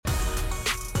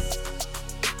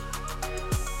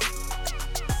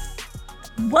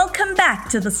Welcome back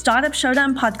to the Startup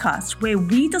Showdown podcast, where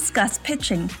we discuss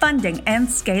pitching, funding,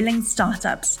 and scaling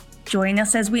startups. Join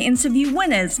us as we interview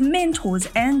winners, mentors,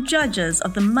 and judges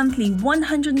of the monthly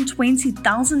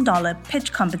 $120,000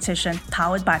 pitch competition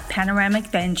powered by Panoramic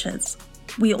Ventures.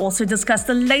 We also discuss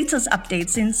the latest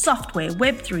updates in software,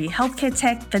 Web3, healthcare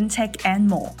tech, fintech, and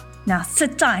more. Now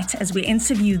sit tight as we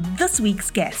interview this week's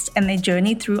guest and their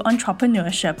journey through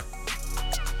entrepreneurship.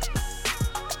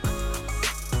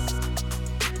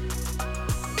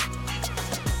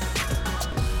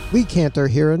 Lee Cantor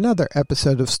here, another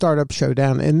episode of Startup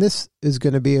Showdown, and this is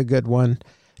going to be a good one.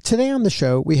 Today on the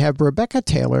show, we have Rebecca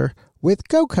Taylor with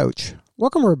GoCoach.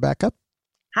 Welcome, Rebecca.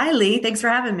 Hi, Lee. Thanks for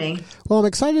having me. Well, I'm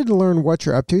excited to learn what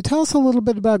you're up to. Tell us a little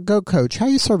bit about GoCoach. How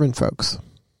are you serving folks?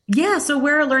 Yeah, so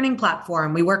we're a learning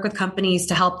platform. We work with companies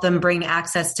to help them bring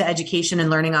access to education and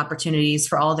learning opportunities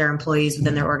for all their employees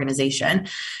within their organization.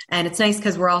 And it's nice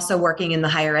because we're also working in the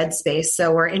higher ed space.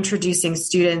 So we're introducing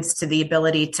students to the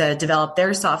ability to develop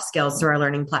their soft skills through our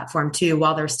learning platform too,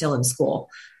 while they're still in school.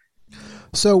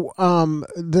 So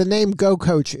the name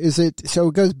GoCoach, so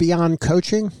it goes beyond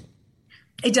coaching?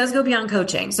 It does go beyond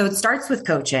coaching. So it starts with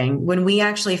coaching. When we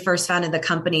actually first founded the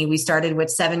company, we started with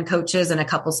 7 coaches and a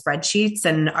couple spreadsheets.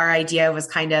 And our idea was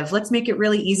kind of, let's make it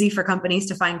really easy for companies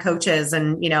to find coaches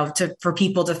and, for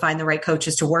people to find the right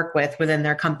coaches to work with within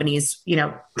their company's,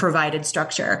 provided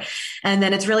structure. And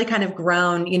then it's really kind of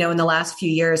grown, in the last few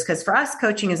years, because for us,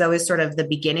 coaching is always sort of the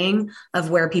beginning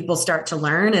of where people start to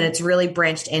learn. And it's really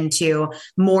branched into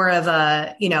more of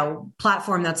a,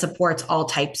 platform that supports all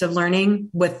types of learning,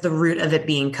 with the root of it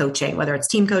being coaching, whether it's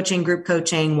team coaching, group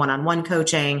coaching, one-on-one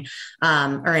coaching,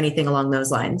 or anything along those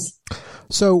lines.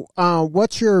 So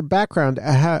what's your background?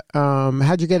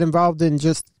 How'd you get involved in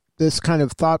just this kind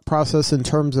of thought process in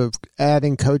terms of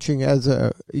adding coaching as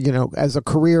a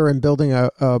career and building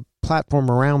a platform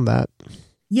around that?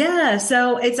 Yeah.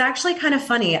 So it's actually kind of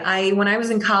funny. When I was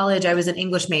in college, I was an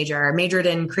English major. I majored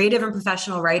in creative and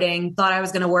professional writing, thought I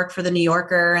was going to work for the New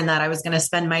Yorker and that I was going to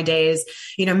spend my days,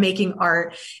 making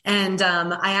art. And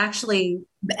I actually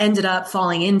ended up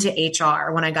falling into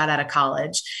HR when I got out of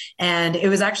college. And it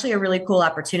was actually a really cool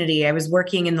opportunity. I was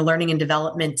working in the learning and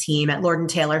development team at Lord &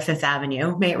 Taylor, Fifth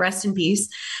Avenue. May it rest in peace.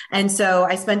 And so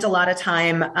I spent a lot of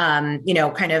time,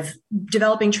 kind of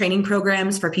developing training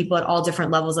programs for people at all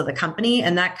different levels of the company.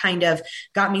 And that kind of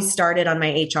got me started on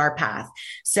my HR path.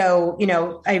 So,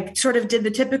 I sort of did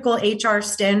the typical HR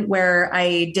stint where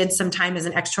I did some time as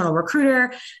an external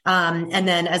recruiter, and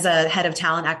then as a head of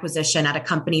talent acquisition at a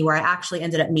company where I actually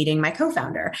ended up meeting my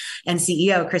co-founder and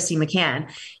CEO, Christy McCann.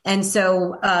 And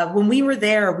so when we were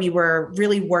there, we were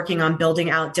really working on building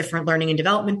out different learning and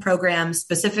development programs,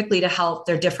 specifically to help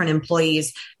their different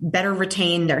employees better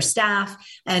retain their staff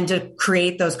and to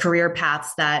create those career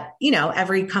paths that,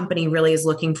 every company really is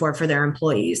looking for their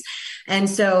employees. And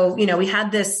so, we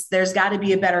had this, there's got to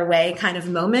be a better way kind of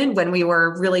moment when we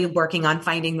were really working on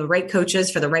finding the right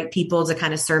coaches for the right people to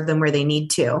kind of serve them where they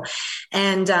need to.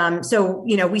 And so,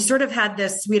 we sort of had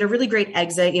we had a really great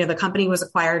exit. The company was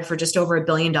acquired for just over $1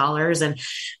 billion. And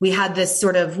we had this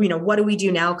sort of, what do we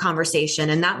do now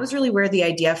conversation? And that was really where the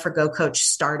idea for GoCoach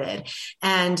started.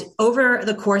 And over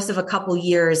the course of a couple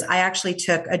years, I actually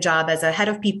took a job as a head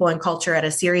of people and culture at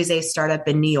a Series A startup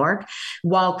in New York,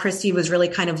 while Christy was really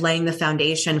kind of laying the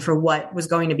foundation for what was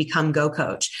going to become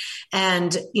GoCoach.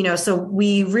 And, so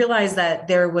we realized that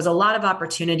there was a lot of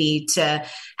opportunity to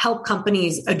help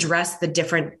companies address the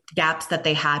different gaps that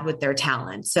they had with their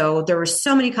talent. So there were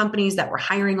so many companies that were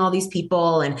hiring all these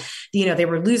people and, they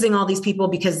were losing all these people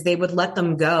because they would let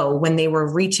them go when they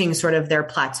were reaching sort of their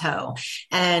plateau.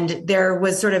 And there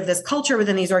was sort of this culture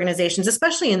within these organizations,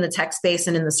 especially in the tech space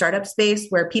and in the startup space,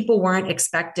 where people weren't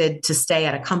expected to stay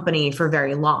at a company for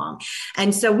very long.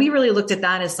 And so we really looked at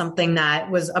that as something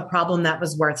that was a problem that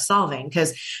was worth solving,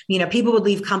 because, people would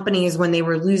leave companies when they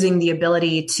were losing the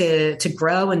ability to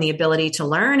grow and the ability to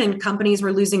learn, and companies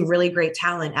were losing really great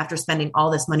talent after spending all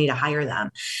this money to hire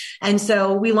them. And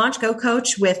so we launched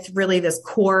GoCoach with really this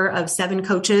core of 7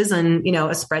 coaches and,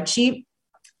 a spreadsheet.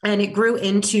 And it grew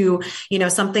into,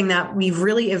 something that we've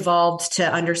really evolved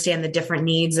to understand the different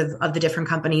needs of the different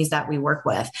companies that we work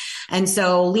with. And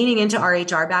so leaning into our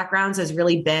HR backgrounds has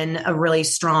really been a really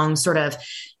strong sort of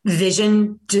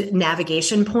vision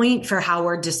navigation point for how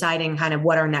we're deciding kind of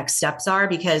what our next steps are,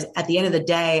 because at the end of the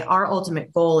day, our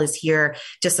ultimate goal is here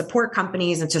to support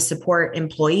companies and to support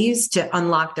employees to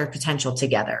unlock their potential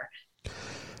together.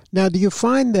 Now, do you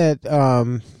find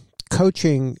that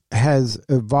coaching has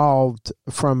evolved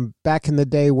from back in the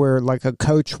day where like a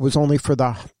coach was only for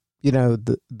the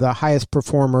the highest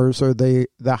performers or the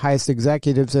highest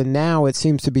executives. And now it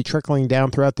seems to be trickling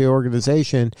down throughout the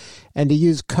organization, and to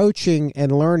use coaching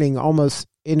and learning almost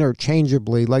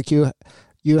interchangeably. Like you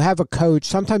have a coach,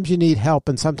 sometimes you need help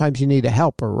and sometimes you need a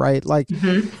helper, right? Like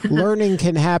learning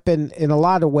can happen in a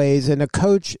lot of ways, and a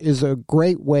coach is a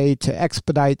great way to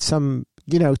expedite some,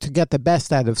 to get the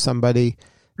best out of somebody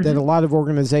that a lot of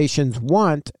organizations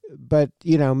want, but,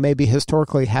 maybe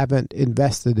historically haven't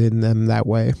invested in them that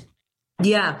way.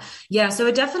 Yeah. So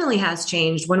it definitely has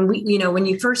changed. When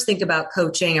you first think about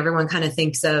coaching, everyone kind of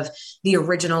thinks of the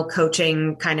original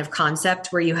coaching kind of concept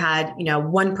where you had,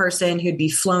 one person who'd be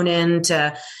flown in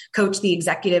to coach the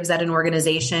executives at an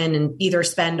organization and either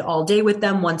spend all day with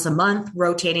them once a month,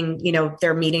 rotating,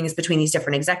 their meetings between these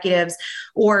different executives,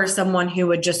 or someone who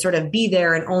would just sort of be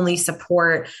there and only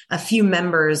support a few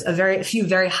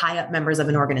very high up members of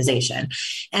an organization.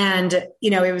 And,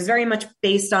 it was very much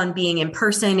based on being in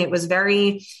person. It was very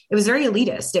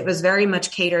elitist. It was very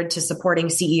much catered to supporting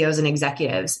CEOs and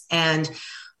executives. And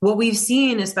what we've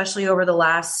seen, especially over the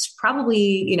last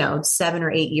probably, 7 or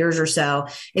 8 years or so,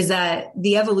 is that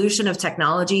the evolution of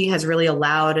technology has really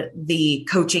allowed the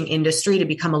coaching industry to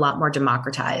become a lot more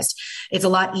democratized. It's a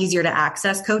lot easier to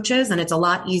access coaches, and it's a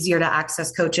lot easier to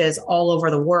access coaches all over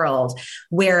the world,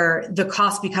 where the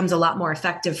cost becomes a lot more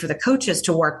effective for the coaches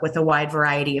to work with a wide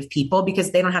variety of people because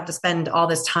they don't have to spend all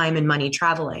this time and money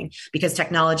traveling, because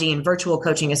technology and virtual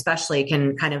coaching especially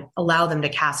can kind of allow them to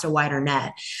cast a wider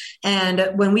net. And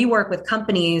when we work with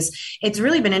companies, it's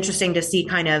really been interesting to see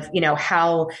kind of,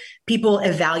 how people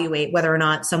evaluate whether or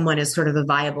not someone is sort of a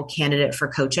viable candidate for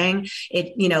coaching.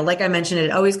 It, like I mentioned, it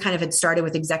always kind of had started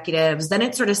with executives. Then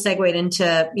it sort of segued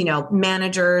into,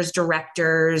 managers,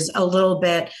 directors, a little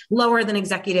bit lower than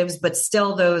executives, but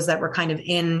still those that were kind of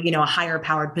in, a higher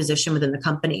powered position within the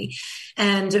company.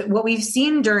 And what we've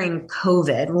seen during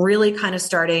COVID, really kind of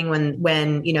starting when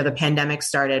the pandemic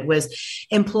started, was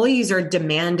employees are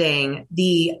demanding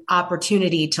the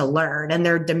opportunity to learn, and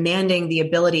they're demanding the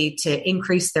ability to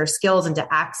increase their skills and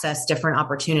to access different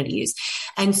opportunities.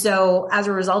 And so as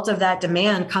a result of that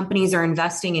demand, companies are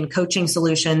investing in coaching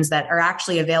solutions that are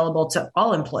actually available to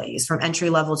all employees from entry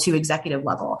level to executive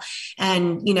level.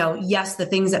 And, yes, the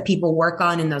things that people work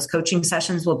on in those coaching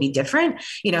sessions will be different.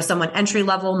 Someone entry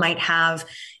level might have,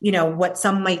 what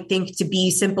some might think to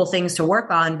be simple things to work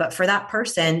on, but for that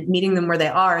person, meeting them where they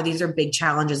are, these are big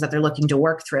challenges that they're looking to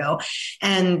work through.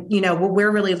 And, what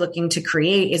we're really looking to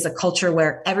create is a culture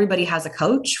where everybody has a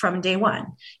coach from day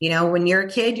one. When you're a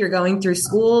kid, you're going through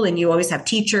school and you always have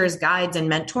teachers, guides, and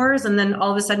mentors. And then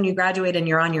all of a sudden you graduate and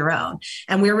you're on your own.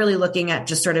 And we're really looking at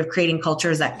just sort of creating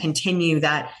cultures that continue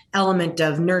that element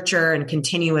of nurture and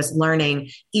continuous learning,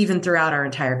 even throughout our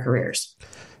entire careers.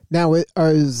 Now,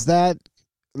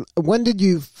 when did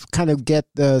you kind of get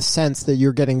the sense that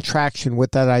you're getting traction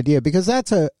with that idea? Because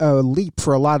that's a leap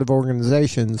for a lot of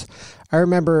organizations. I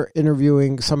remember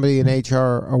interviewing somebody in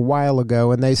HR a while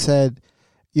ago, and they said,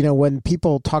 when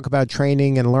people talk about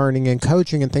training and learning and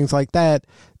coaching and things like that,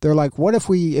 they're like, what if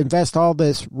we invest all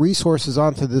this resources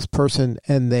onto this person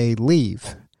and they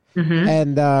leave?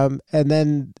 Mm-hmm. And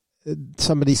then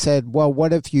somebody said, well,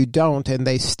 what if you don't and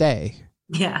they stay?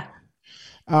 Yeah.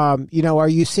 Are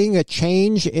you seeing a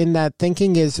change in that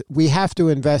thinking? Is we have to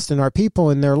invest in our people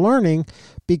and their learning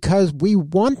because we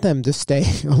want them to stay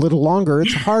a little longer.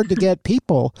 It's hard to get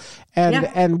people.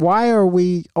 And why are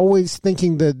we always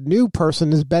thinking the new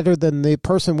person is better than the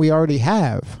person we already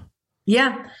have?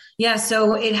 Yeah.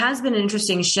 So it has been an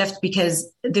interesting shift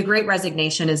because the Great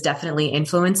Resignation is definitely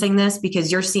influencing this,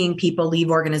 because you're seeing people leave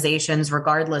organizations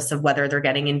regardless of whether they're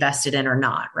getting invested in or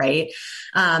not, right?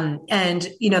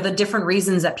 The different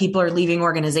reasons that people are leaving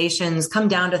organizations come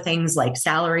down to things like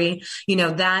salary.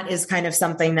 That is kind of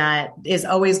something that is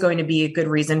always going to be a good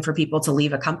reason for people to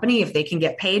leave a company. If they can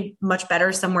get paid much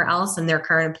better somewhere else and their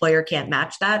current employer can't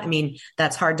match that,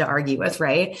 that's hard to argue with,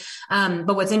 right?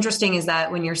 But what's interesting is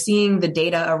that when you're seeing the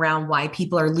data around why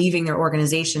people are leaving their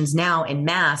organizations now in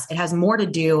mass, it has more to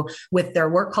do with their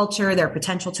work culture, their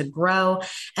potential to grow.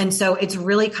 And so it's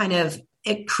really kind of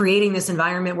creating this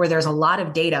environment where there's a lot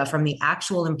of data from the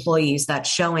actual employees that's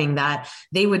showing that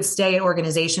they would stay at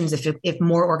organizations if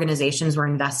more organizations were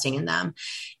investing in them.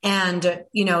 And,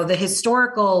 the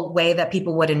historical way that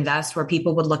people would invest, where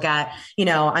people would look at,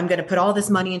 I'm going to put all this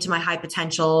money into my high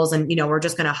potentials and, we're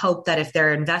just going to hope that if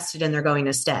they're invested in, they're going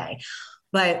to stay.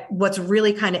 But what's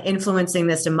really kind of influencing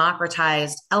this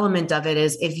democratized element of it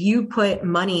is if you put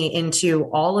money into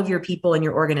all of your people in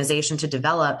your organization to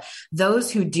develop,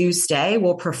 those who do stay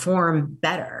will perform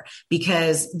better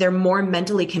because they're more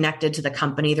mentally connected to the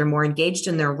company. They're more engaged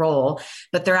in their role,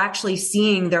 but they're actually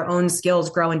seeing their own skills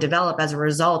grow and develop as a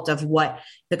result of what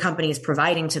the company is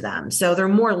providing to them. So they're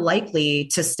more likely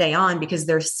to stay on because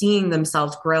they're seeing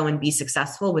themselves grow and be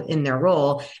successful within their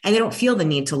role, and they don't feel the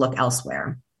need to look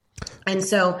elsewhere. And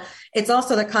so it's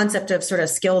also the concept of sort of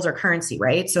skills or currency,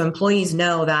 right? So employees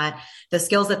know that the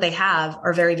skills that they have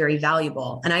are very, very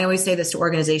valuable. And I always say this to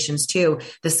organizations too.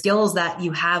 The skills that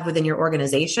you have within your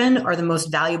organization are the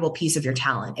most valuable piece of your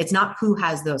talent. It's not who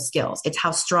has those skills. It's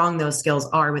how strong those skills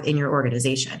are within your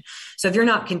organization. So if you're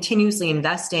not continuously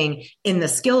investing in the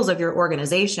skills of your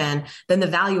organization, then the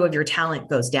value of your talent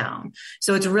goes down.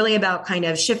 So it's really about kind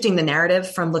of shifting the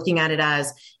narrative from looking at it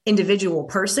as individual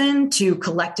person to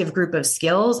collective group of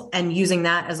skills and using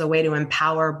that as a way to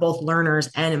empower both learners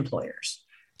and employers.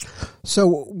 So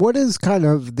what is kind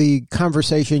of the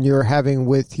conversation you're having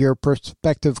with your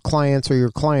prospective clients or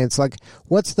your clients? Like,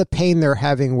 what's the pain they're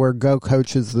having where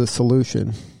GoCoach is the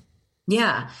solution?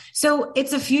 Yeah. So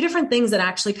it's a few different things that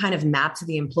actually kind of map to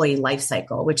the employee life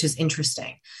cycle, which is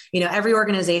interesting. Every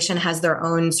organization has their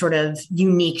own sort of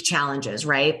unique challenges,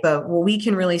 right? But what we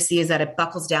can really see is that it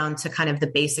buckles down to kind of the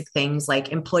basic things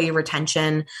like employee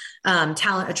retention,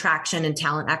 talent attraction and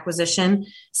talent acquisition,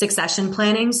 succession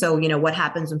planning. So, what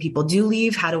happens when people do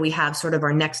leave? How do we have sort of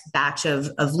our next batch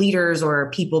of leaders or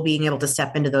people being able to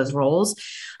step into those roles?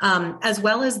 As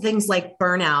well as things like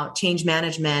burnout, change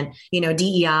management,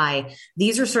 DEI.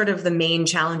 These are sort of the main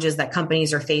challenges that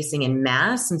companies are facing in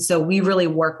mass. And so we really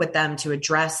work with them to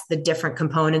address the different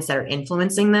components that are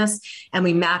influencing this. And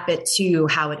we map it to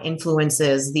how it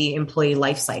influences the employee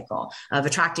life cycle of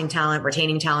attracting talent,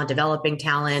 retaining talent, developing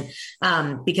talent,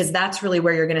 because that's really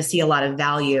where you're going to see a lot of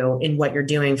value in what you're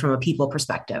doing from a people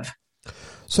perspective.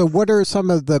 So what are some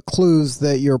of the clues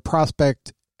that your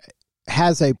prospect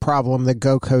has a problem that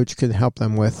GoCoach can help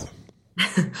them with?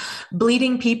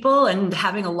 Bleeding people and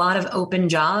having a lot of open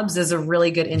jobs is a really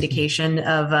good indication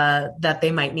of that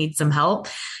they might need some help.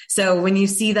 So when you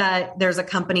see that there's a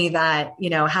company that,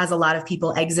 has a lot of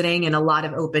people exiting and a lot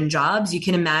of open jobs, you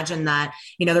can imagine that,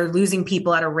 they're losing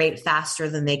people at a rate faster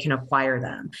than they can acquire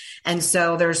them. And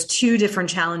so there's two different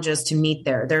challenges to meet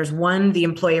there. There's one, the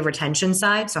employee retention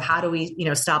side. So how do we,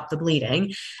 stop the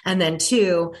bleeding? And then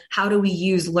two, how do we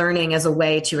use learning as a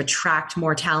way to attract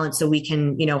more talent so we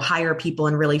can, hire people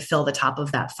and really fill the top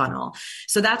of that funnel?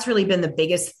 So that's really been the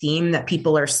biggest theme that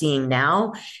people are seeing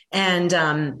now. And,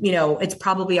 it's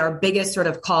probably our biggest sort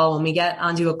of call when we get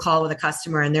onto a call with a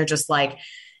customer and they're just like,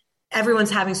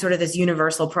 everyone's having sort of this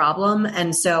universal problem.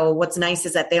 And so what's nice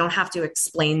is that they don't have to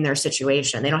explain their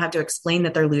situation. They don't have to explain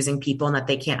that they're losing people and that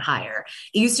they can't hire.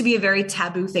 It used to be a very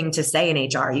taboo thing to say in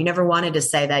HR. You never wanted to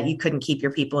say that you couldn't keep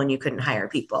your people and you couldn't hire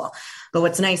people. But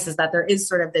what's nice is that there is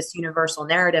sort of this universal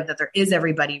narrative that there is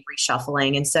everybody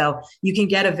reshuffling. And so you can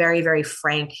get a very, very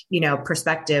frank,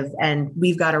 perspective. And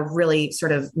we've got a really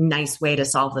sort of nice way to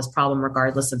solve this problem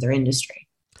regardless of their industry.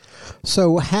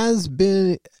 So has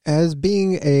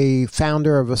being a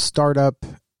founder of a startup,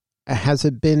 has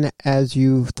it been as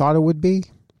you thought it would be?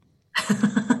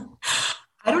 I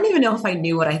don't even know if I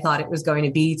knew what I thought it was going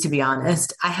to be, to be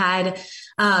honest. I had,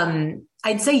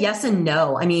 I'd say yes and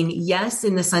no. I mean, yes,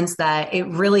 in the sense that it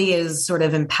really is sort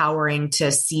of empowering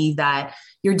to see that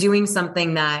you're doing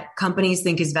something that companies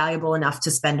think is valuable enough to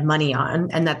spend money on,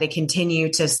 and that they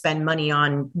continue to spend money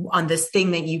on this thing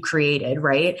that you created,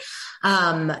 right?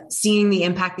 Seeing the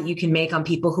impact that you can make on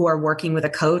people who are working with a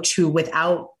coach who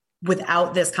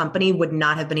without this company would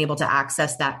not have been able to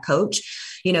access that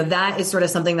coach. That is sort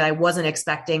of something that I wasn't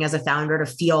expecting as a founder to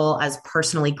feel as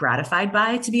personally gratified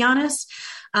by, to be honest.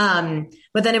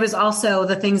 But then it was also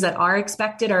the things that are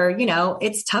expected are,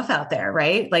 it's tough out there,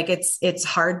 right? Like it's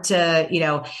hard to,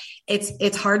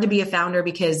 it's hard to be a founder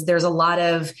because there's a lot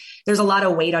of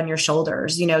weight on your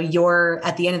shoulders. You're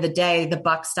at the end of the day, the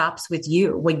buck stops with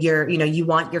you when you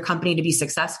want your company to be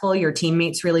successful. Your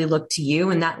teammates really look to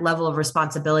you. And that level of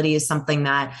responsibility is something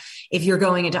that if you're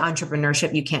going into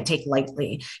entrepreneurship, you can't take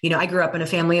lightly. I grew up in a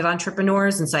family of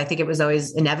entrepreneurs. And so I think it was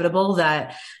always inevitable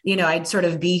that, I'd sort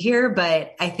of be here.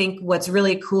 But I think what's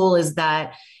really cool is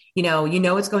that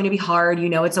it's going to be hard.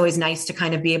 It's always nice to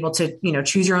kind of be able to,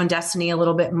 choose your own destiny a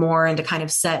little bit more and to kind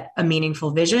of set a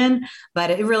meaningful vision.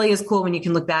 But it really is cool when you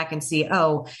can look back and see,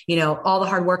 all the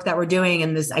hard work that we're doing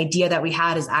and this idea that we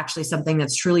had is actually something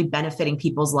that's truly benefiting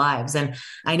people's lives. And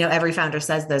I know every founder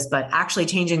says this, but actually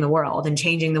changing the world and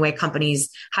changing the way companies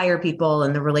hire people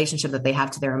and the relationship that they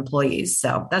have to their employees.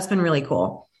 So that's been really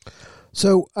cool.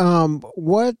 So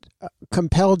what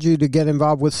compelled you to get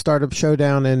involved with Startup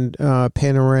Showdown and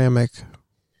Panoramic?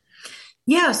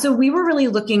 Yeah, so we were really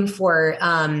looking for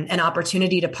an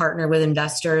opportunity to partner with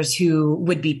investors who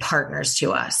would be partners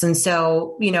to us. And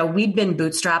so, we'd been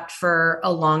bootstrapped for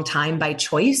a long time by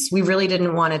choice. We really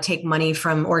didn't want to take money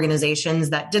from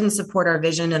organizations that didn't support our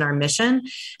vision and our mission.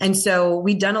 And so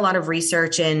we'd done a lot of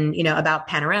research about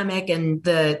Panoramic and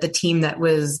the team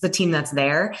that's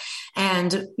there.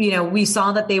 And, we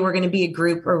saw that they were going to be a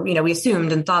group, or, we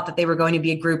assumed and thought that they were going to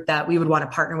be a group that we would want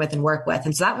to partner with and work with.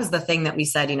 And so that was the thing that we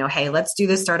said, hey, let's do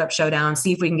this Startup Showdown,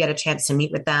 see if we can get a chance to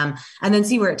meet with them and then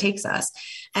see where it takes us.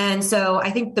 And so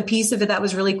I think the piece of it that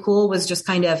was really cool was just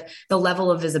kind of the level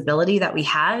of visibility that we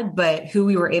had, but who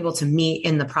we were able to meet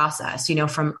in the process,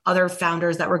 from other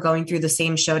founders that were going through the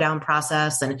same showdown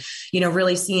process and,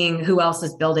 really seeing who else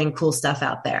is building cool stuff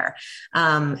out there.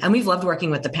 And we've loved working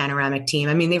with the Panoramic team.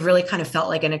 I mean, they've really kind of felt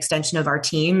like an extension of our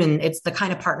team, and it's the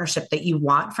kind of partnership that you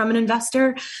want from an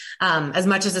investor. As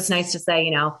much as it's nice to say,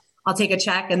 I'll take a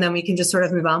check and then we can just sort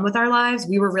of move on with our lives.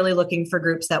 We were really looking for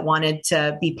groups that wanted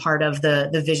to be part of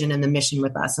the vision and the mission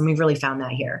with us. And we've really found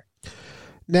that here.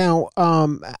 Now,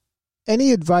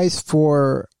 any advice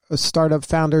for startup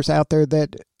founders out there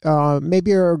that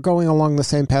maybe are going along the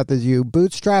same path as you,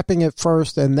 bootstrapping it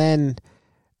first and then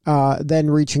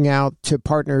reaching out to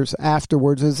partners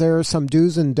afterwards? Is there some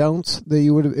do's and don'ts that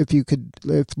you would,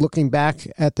 if looking back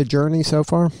at the journey so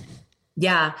far?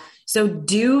 Yeah. So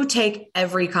do take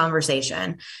every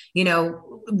conversation.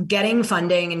 Getting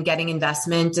funding and getting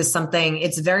investment is something,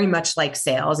 it's very much like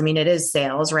sales. I mean, it is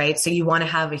sales, right? So you want to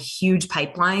have a huge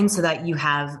pipeline so that you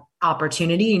have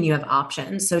opportunity and you have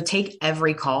options. So take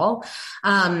every call.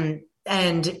 And,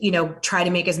 try to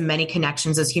make as many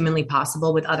connections as humanly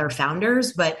possible with other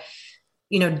founders, but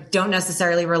don't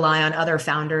necessarily rely on other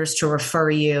founders to refer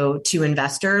you to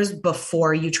investors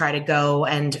before you try to go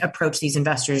and approach these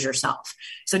investors yourself.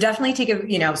 So definitely take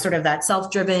a, sort of that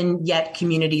self-driven yet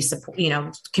community support,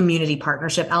 community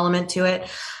partnership element to it.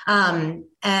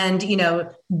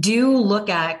 Do look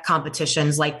at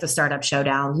competitions like the Startup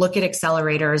Showdown, look at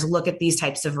accelerators, look at these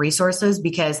types of resources,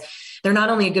 because they're not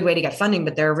only a good way to get funding,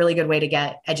 but they're a really good way to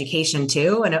get education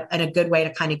too. And a good way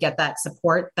to kind of get that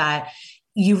support that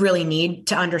you really need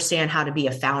to understand how to be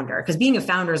a founder, because being a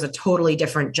founder is a totally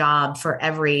different job for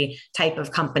every type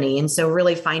of company. And so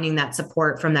really finding that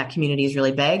support from that community is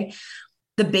really big.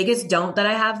 The biggest don't that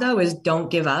I have though is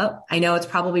don't give up. I know it's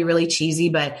probably really cheesy,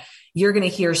 but you're going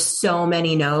to hear so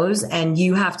many no's, and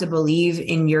you have to believe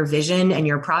in your vision and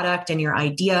your product and your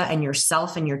idea and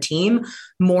yourself and your team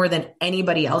more than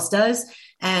anybody else does.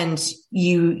 And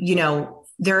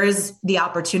there is the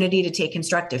opportunity to take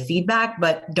constructive feedback,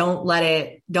 but don't let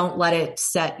it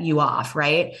set you off,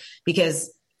 right?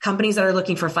 Because companies that are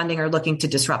looking for funding are looking to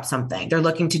disrupt something. They're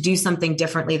looking to do something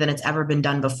differently than it's ever been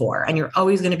done before. And you're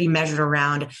always going to be measured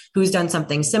around who's done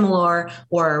something similar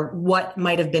or what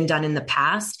might have been done in the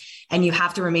past. And you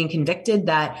have to remain convicted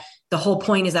that the whole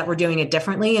point is that we're doing it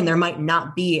differently. And there might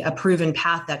not be a proven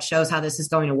path that shows how this is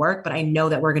going to work, but I know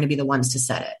that we're going to be the ones to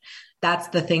set it. That's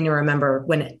the thing to remember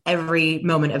when every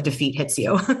moment of defeat hits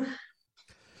you.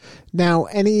 Now,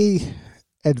 any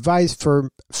advice for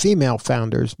female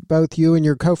founders? Both you and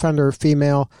your co-founder are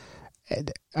female.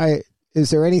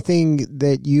 Is there anything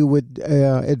that you would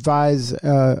advise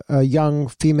a young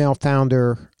female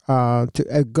founder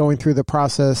to going through the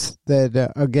process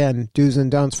that, again, do's and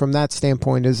don'ts from that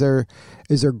standpoint? Is there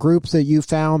groups that you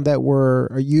found that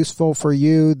were useful for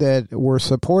you, that were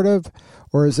supportive?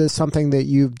 Or is this something that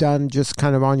you've done just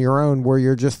kind of on your own, where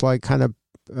you're just like kind of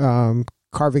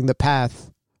carving the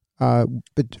path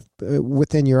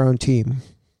within your own team?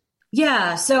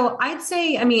 Yeah. So I'd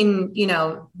say,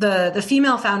 the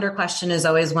female founder question is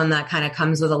always one that kind of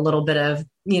comes with a little bit of,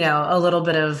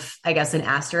 I guess, an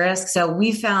asterisk. So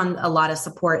we found a lot of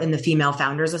support in the Female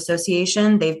Founders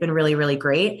Association. They've been really, really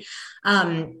great.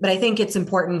 But I think it's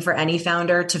important for any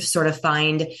founder to sort of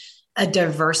find a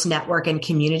diverse network and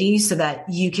community so that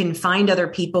you can find other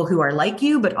people who are like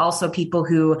you, but also people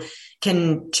who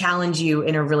can challenge you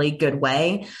in a really good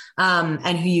way,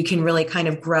 and who you can really kind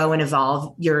of grow and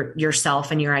evolve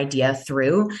yourself and your idea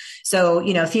through. So,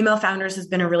 Female Founders has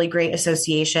been a really great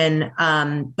association.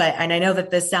 And I know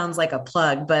that this sounds like a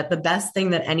plug, but the best thing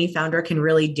that any founder can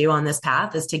really do on this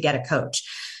path is to get a coach.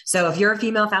 So if you're a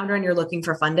female founder and you're looking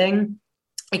for funding,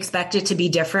 expect it to be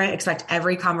different. Expect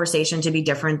every conversation to be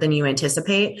different than you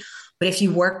anticipate. But if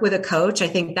you work with a coach, I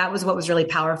think that was what was really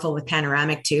powerful with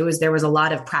Panoramic too, is there was a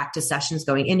lot of practice sessions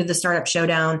going into the Startup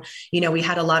Showdown. We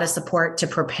had a lot of support to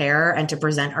prepare and to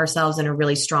present ourselves in a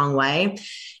really strong way.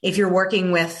 If you're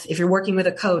working with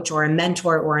a coach or a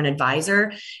mentor or an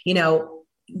advisor,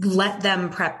 let them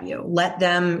prep you, let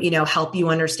them, help you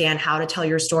understand how to tell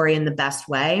your story in the best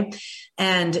way.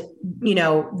 And,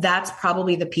 that's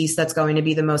probably the piece that's going to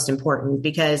be the most important,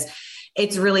 because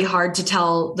it's really hard to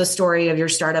tell the story of your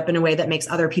startup in a way that makes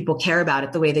other people care about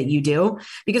it the way that you do,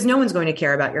 because no one's going to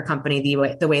care about your company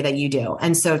the way that you do.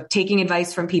 And so taking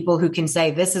advice from people who can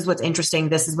say, this is what's interesting,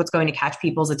 this is what's going to catch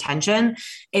people's attention.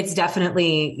 It's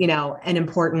definitely, an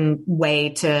important way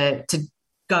to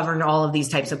govern all of these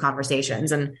types of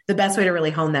conversations. And the best way to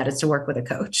really hone that is to work with a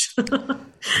coach.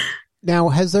 Now,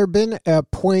 has there been a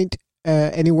point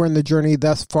anywhere in the journey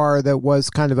thus far that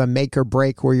was kind of a make or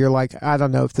break where you're like, I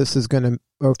don't know if this is going to,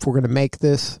 or if we're going to make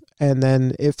this? And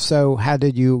then if so, how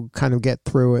did you kind of get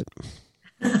through it?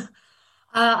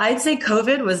 I'd say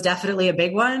COVID was definitely a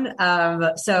big one.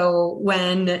 So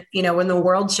when the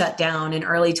world shut down in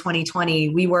early 2020,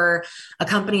 we were a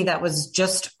company that was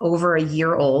just over a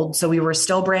year old. So we were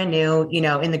still brand new,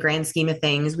 in the grand scheme of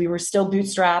things. We were still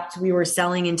bootstrapped. We were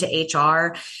selling into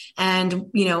HR. And,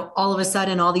 all of a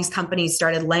sudden, all these companies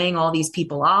started laying all these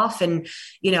people off. And,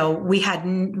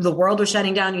 the world was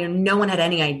shutting down. No one had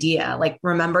any idea.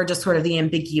 Remember just sort of the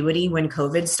ambiguity when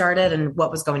COVID started and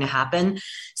what was going to happen.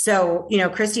 So,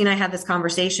 Christy and I had this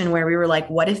conversation where we were like,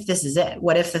 what if this is it?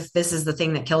 What if this is the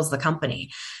thing that kills the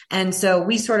company? And so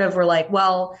we sort of were like,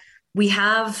 well, we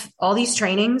have all these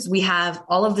trainings, we have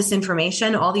all of this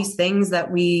information, all these things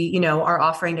that we, are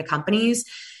offering to companies.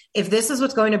 If this is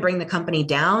what's going to bring the company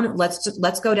down,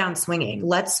 let's go down swinging.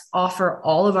 Let's offer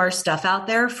all of our stuff out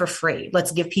there for free.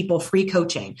 Let's give people free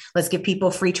coaching. Let's give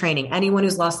people free training. Anyone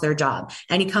who's lost their job,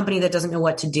 any company that doesn't know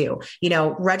what to do,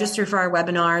 register for our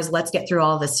webinars. Let's get through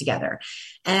all of this together.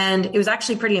 And it was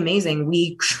actually pretty amazing.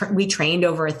 We trained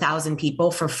over 1,000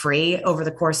 people for free over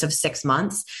the course of 6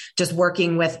 months, just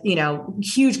working with,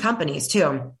 huge companies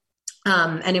too.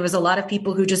 And it was a lot of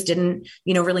people who just didn't,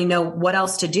 really know what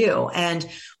else to do. And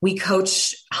we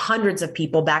coached hundreds of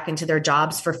people back into their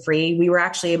jobs for free. We were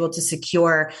actually able to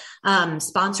secure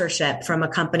sponsorship from a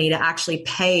company to actually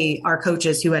pay our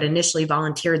coaches who had initially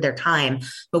volunteered their time,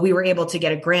 but we were able to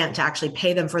get a grant to actually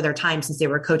pay them for their time since they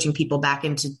were coaching people back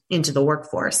into the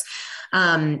workforce.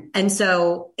 And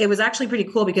so it was actually pretty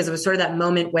cool because it was sort of that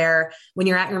moment where when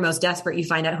you're at your most desperate, you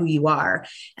find out who you are.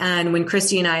 And when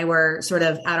Christy and I were sort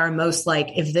of at our most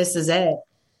if this is it,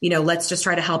 let's just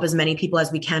try to help as many people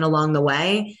as we can along the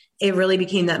way. It really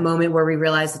became that moment where we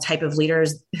realized the type of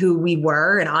leaders who we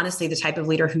were, and honestly, the type of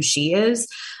leader who she is,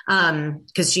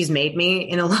 because she's made me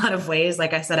in a lot of ways.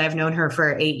 Like I said, I've known her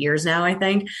for 8 years now, I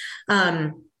think.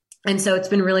 And so it's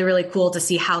been really, really cool to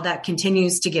see how that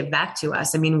continues to give back to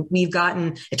us. I mean,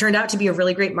 it turned out to be a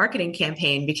really great marketing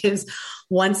campaign because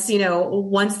once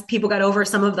people got over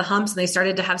some of the humps and they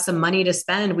started to have some money to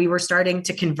spend, we were starting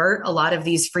to convert a lot of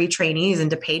these free trainees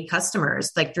into paid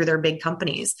customers, through their big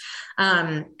companies.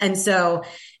 And so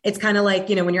it's kind of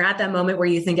when you're at that moment where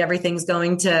you think everything's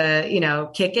going to,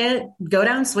 kick it, go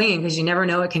down swinging because you never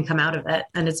know what can come out of it.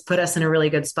 And it's put us in a really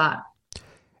good spot.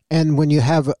 And when you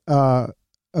have,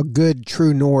 a good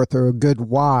true north or a good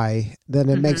why, then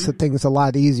it makes the things a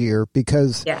lot easier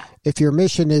because if your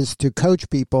mission is to coach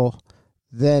people,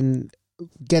 then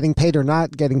getting paid or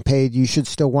not getting paid, you should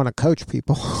still want to coach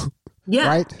people. Yeah,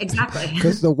 right? Exactly.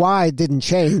 Because the why didn't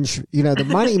change. The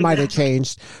money might have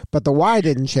changed, but the why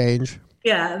didn't change.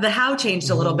 Yeah, the how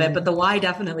changed a little bit, but the why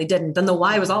definitely didn't. Then the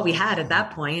why was all we had at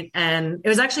that point. And it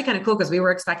was actually kind of cool because we were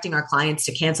expecting our clients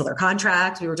to cancel their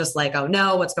contract. We were just like, oh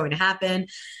no, what's going to happen?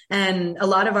 And a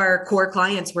lot of our core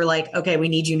clients were like, okay, we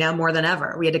need you now more than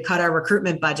ever. We had to cut our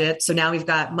recruitment budget. So now we've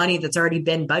got money that's already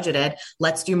been budgeted.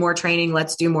 Let's do more training.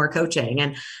 Let's do more coaching.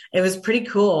 And it was pretty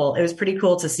cool. It was pretty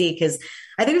cool to see because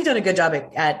I think we've done a good job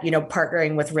at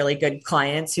partnering with really good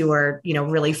clients who are,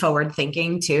 really forward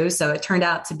thinking too. So it turned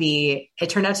out to be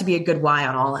a good why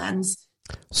on all ends.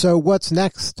 So what's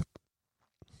next?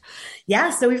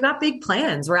 Yeah, so we've got big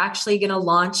plans. We're actually going to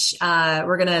launch,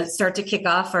 we're going to start to kick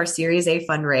off our Series A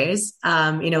fundraise,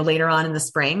 later on in the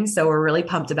spring. So we're really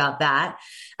pumped about that.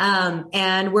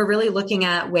 And we're really looking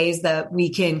at ways that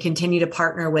we can continue to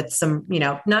partner with some,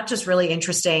 not just really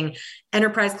interesting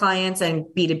enterprise clients and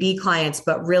B2B clients,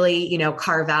 but really,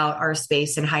 carve out our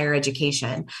space in higher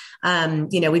education.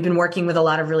 We've been working with a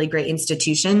lot of really great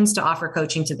institutions to offer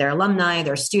coaching to their alumni,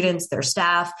 their students, their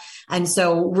staff. And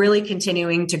so really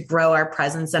continuing to grow our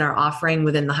presence and our offering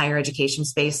within the higher education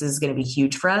space is going to be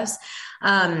huge for us.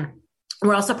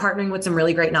 We're also partnering with some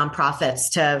really great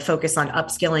nonprofits to focus on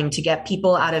upskilling to get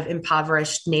people out of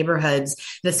impoverished neighborhoods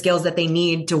the skills that they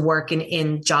need to work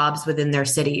in jobs within their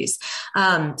cities.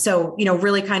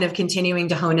 Really kind of continuing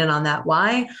to hone in on that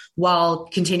why, while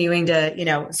continuing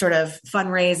to, sort of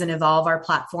fundraise and evolve our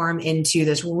platform into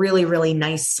this really, really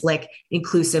nice, slick,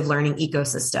 inclusive learning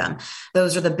ecosystem.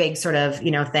 Those are the big sort of,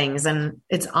 things, and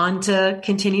it's on to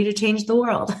continue to change the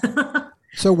world.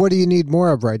 So what do you need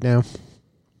more of right now?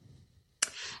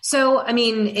 So,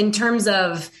 in terms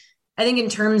of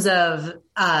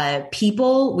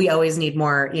people, we always need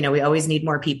more, we always need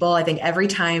more people. I think every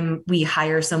time we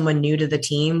hire someone new to the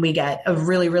team, we get a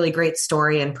really, really great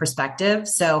story and perspective.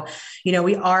 So,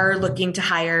 we are looking to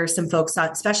hire some folks,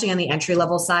 especially on the entry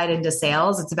level side into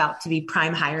sales. It's about to be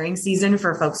prime hiring season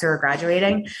for folks who are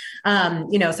graduating.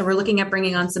 So we're looking at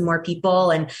bringing on some more people,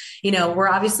 and, we're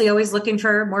obviously always looking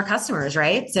for more customers,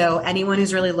 right? So anyone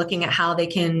who's really looking at how they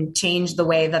can change the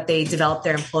way that they develop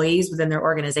their employees within their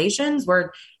organizations,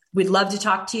 we'd love to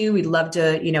talk to you. We'd love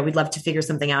to figure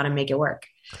something out and make it work.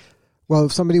 Well,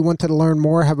 if somebody wanted to learn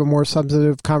more, have a more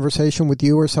substantive conversation with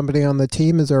you or somebody on the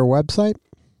team, is there a website?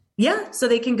 Yeah. So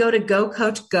they can go to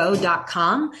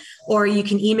GoCoachGo.com, or you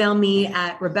can email me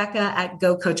at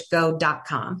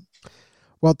Rebecca@GoCoachGo.com.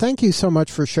 Well, thank you so much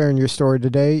for sharing your story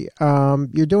today.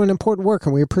 You're doing important work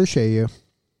and we appreciate you.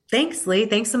 Thanks, Lee.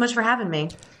 Thanks so much for having me.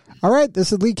 All right.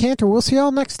 This is Lee Cantor. We'll see you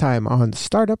all next time on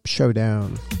Startup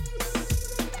Showdown.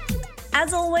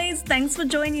 As always, thanks for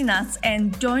joining us,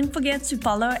 and don't forget to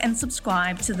follow and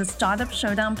subscribe to the Startup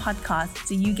Showdown podcast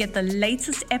so you get the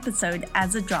latest episode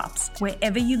as it drops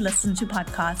wherever you listen to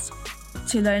podcasts.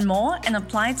 To learn more and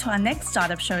apply to our next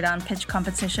Startup Showdown pitch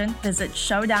competition, visit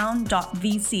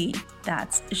showdown.vc.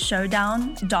 That's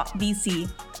showdown.vc.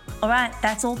 All right,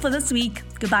 that's all for this week.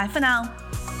 Goodbye for now.